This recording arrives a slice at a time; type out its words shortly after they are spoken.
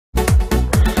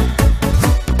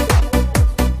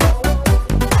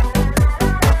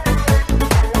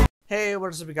Hey,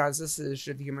 what is up, you guys? This is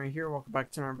Chevy here. Welcome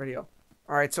back to another video.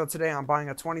 Alright, so today I'm buying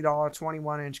a $20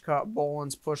 21-inch cut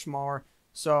Bolens Push mower.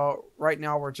 So right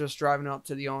now we're just driving up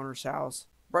to the owner's house.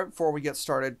 Right before we get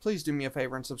started, please do me a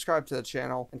favor and subscribe to the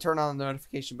channel and turn on the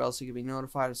notification bell so you can be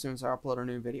notified as soon as I upload a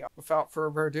new video. Without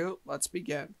further ado, let's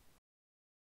begin.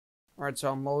 Alright, so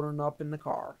I'm loading up in the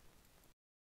car.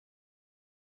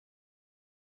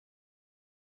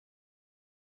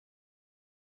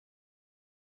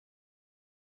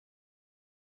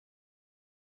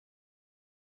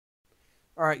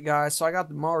 Alright guys, so I got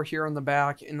the mower here in the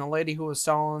back, and the lady who was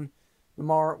selling the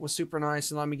mower was super nice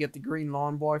and let me get the green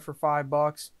lawn boy for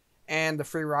 $5 and the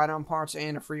free ride-on parts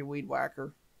and a free weed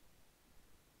whacker.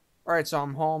 Alright, so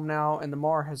I'm home now, and the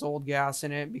mower has old gas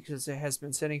in it because it has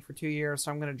been sitting for 2 years,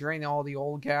 so I'm going to drain all the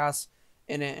old gas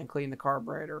in it and clean the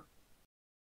carburetor.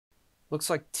 Looks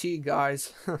like tea,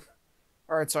 guys.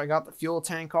 Alright, so I got the fuel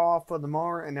tank off of the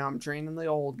mower, and now I'm draining the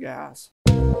old gas.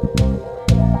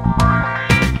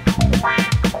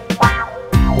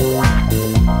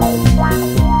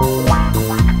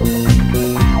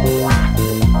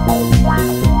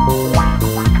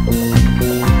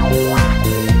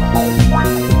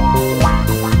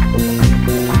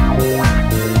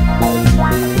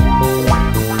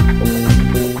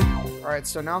 Alright,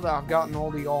 so now that I've gotten all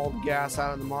the old gas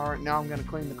out of the mower, now I'm going to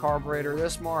clean the carburetor.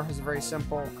 This mower has a very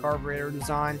simple carburetor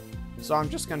design, so I'm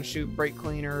just going to shoot brake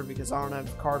cleaner because I don't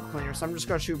have carb cleaner. So I'm just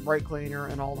going to shoot brake cleaner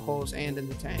in all the hose and in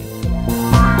the tank.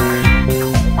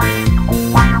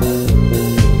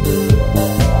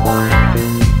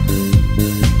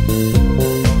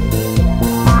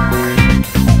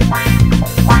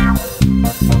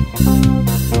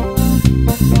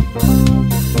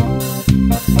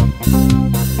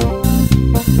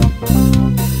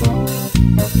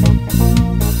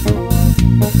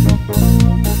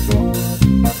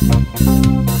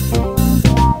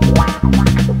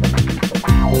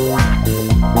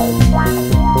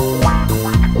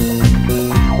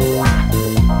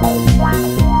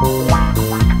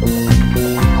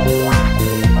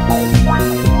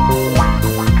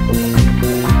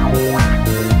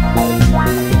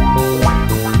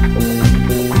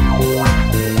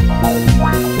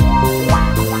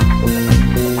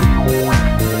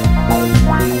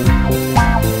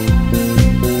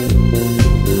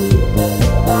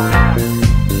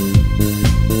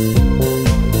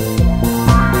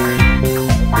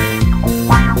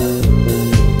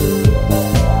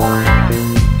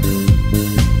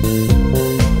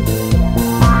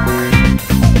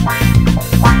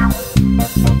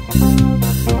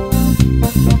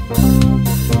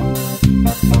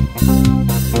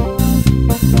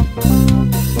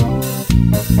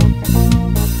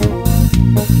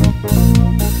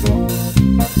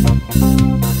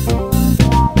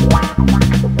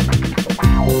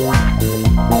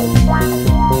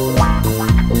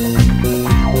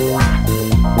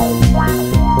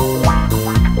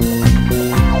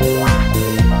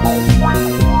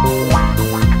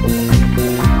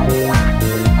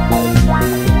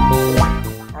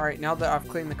 Now that I've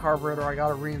cleaned the carburetor, I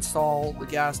gotta reinstall the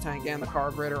gas tank and the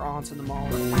carburetor onto the mower.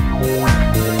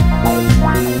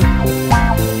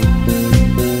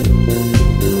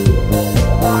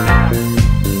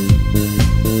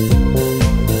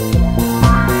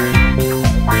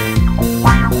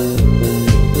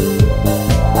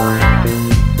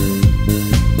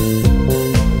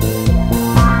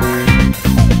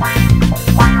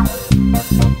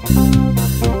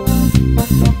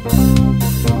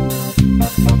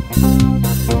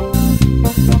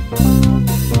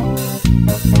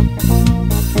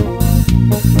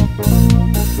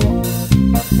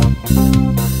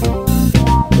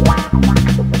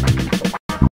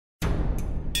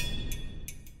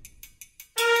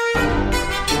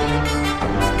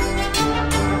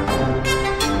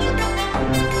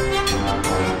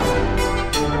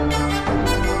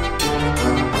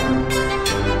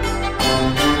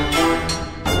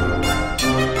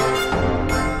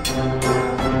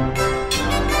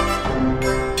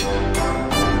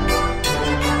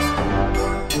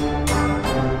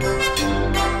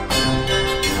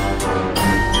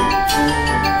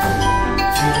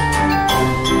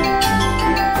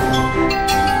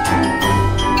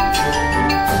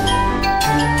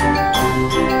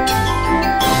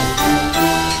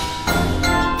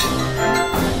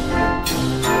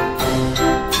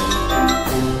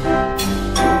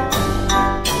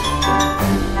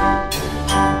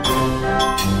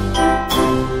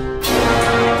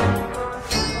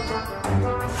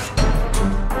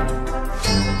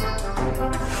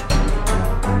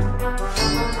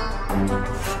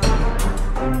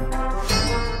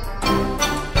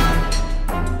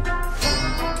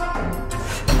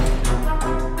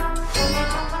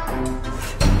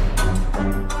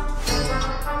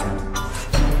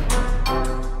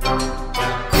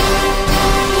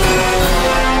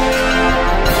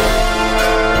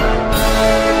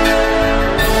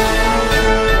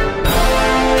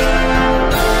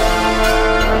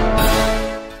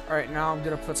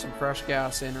 put some fresh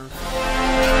gas in her.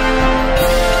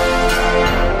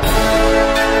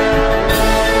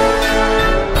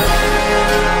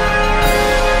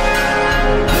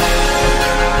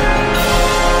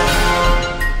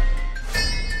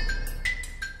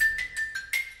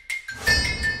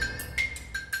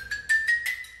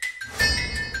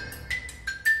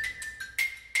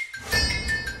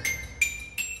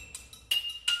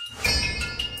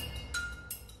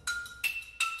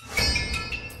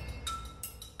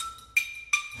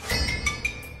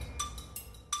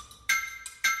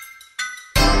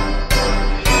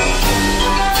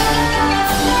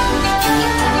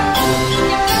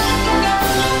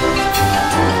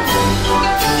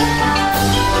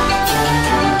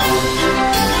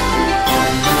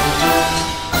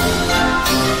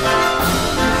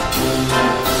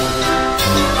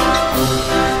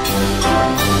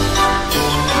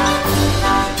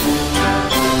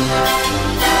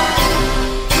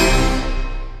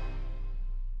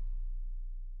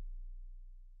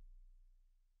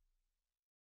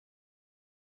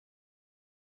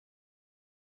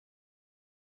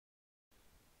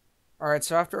 Alright,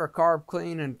 so after a carb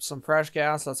clean and some fresh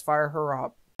gas, let's fire her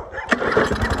up.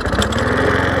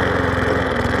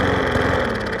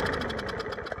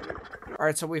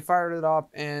 Alright, so we fired it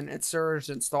up and it surged,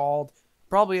 installed.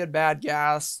 Probably had bad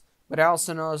gas, but I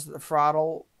also noticed that the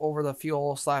throttle over the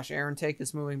fuel/air intake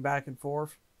is moving back and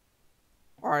forth.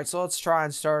 Alright, so let's try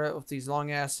and start it with these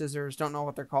long ass scissors. Don't know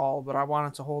what they're called, but I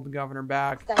wanted to hold the governor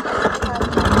back.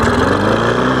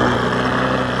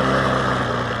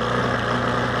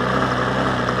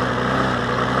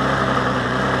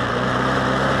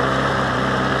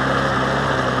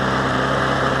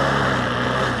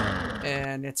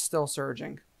 And it's still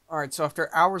surging. Alright, so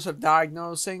after hours of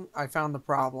diagnosing, I found the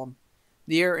problem.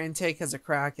 The air intake has a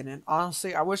crack in it.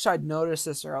 Honestly, I wish I'd noticed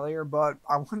this earlier, but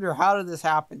I wonder, how did this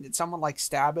happen? Did someone like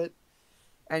stab it?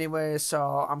 Anyway,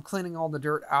 so I'm cleaning all the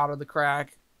dirt out of the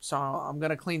crack. So I'm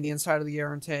going to clean the inside of the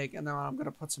air intake, and then I'm going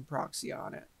to put some proxy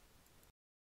on it.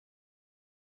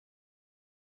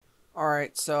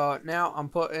 Alright, so now I'm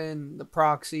putting the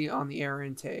proxy on the air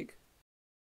intake.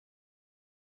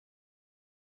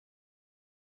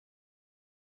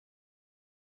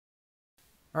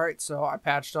 Alright, so I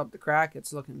patched up the crack.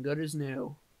 It's looking good as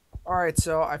new. Alright,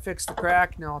 so I fixed the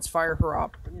crack. Now let's fire her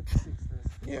up. I need to fix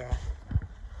this. Yeah.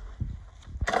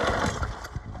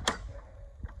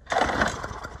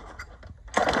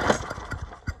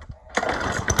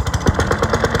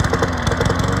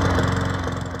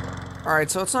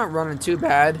 Alright, so it's not running too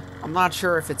bad. I'm not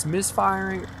sure if it's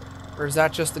misfiring, or is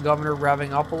that just the governor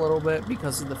revving up a little bit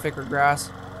because of the thicker grass.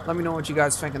 Let me know what you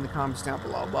guys think in the comments down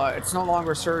below. But it's no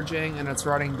longer surging, and it's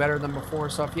running better than before,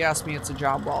 so if you ask me, it's a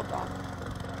job well done.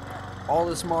 All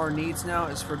this mower needs now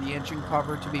is for the engine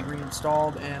cover to be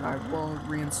reinstalled, and I will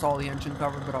reinstall the engine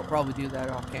cover, but I'll probably do that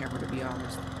off camera, to be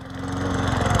honest.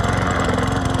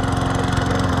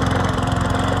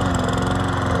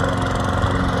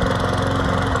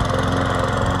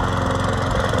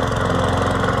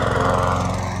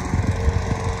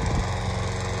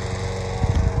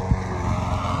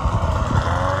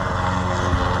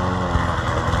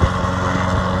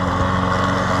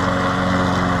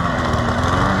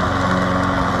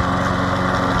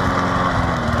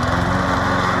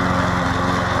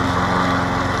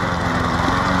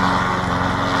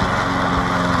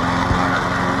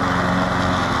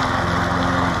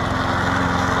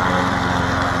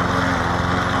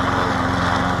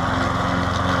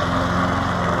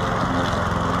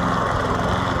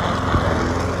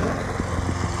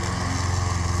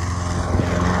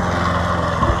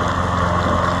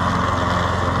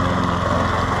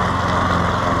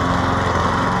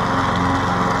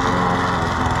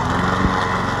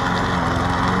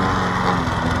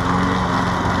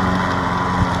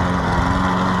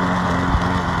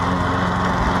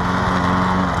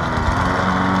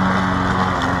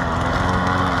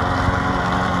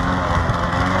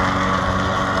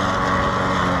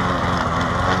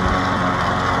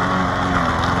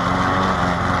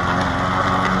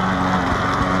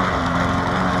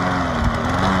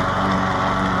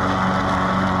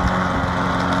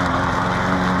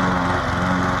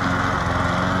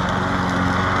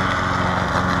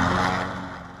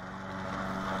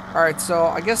 Alright, so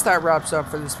I guess that wraps up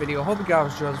for this video. Hope you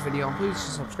guys enjoyed this video, and please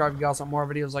subscribe if you guys want more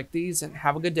videos like these, and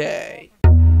have a good day.